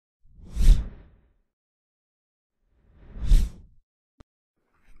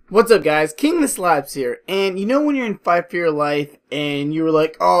What's up, guys? King the Slabs here, and you know when you're in Fight for Your Life and you were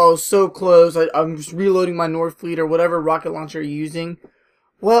like, oh, so close, I'm just reloading my North Fleet or whatever rocket launcher you're using?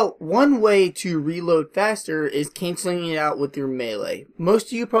 Well, one way to reload faster is canceling it out with your melee. Most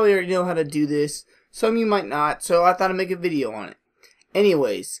of you probably already know how to do this, some of you might not, so I thought I'd make a video on it.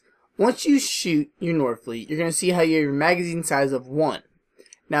 Anyways, once you shoot your North Fleet, you're going to see how you have your magazine size of 1.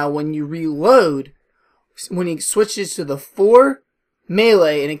 Now, when you reload, when it switches to the 4,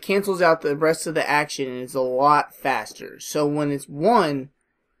 melee, and it cancels out the rest of the action, and it's a lot faster. So when it's 1,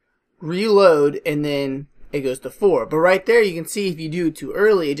 reload, and then it goes to 4. But right there, you can see if you do it too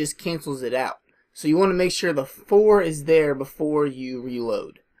early, it just cancels it out. So you want to make sure the 4 is there before you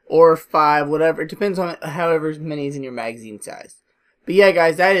reload. Or 5, whatever. It depends on however many is in your magazine size. But yeah,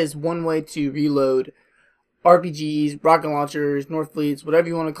 guys, that is one way to reload RPGs, rocket launchers, North Fleets, whatever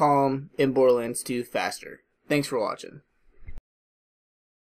you want to call them, in Borderlands 2 faster. Thanks for watching.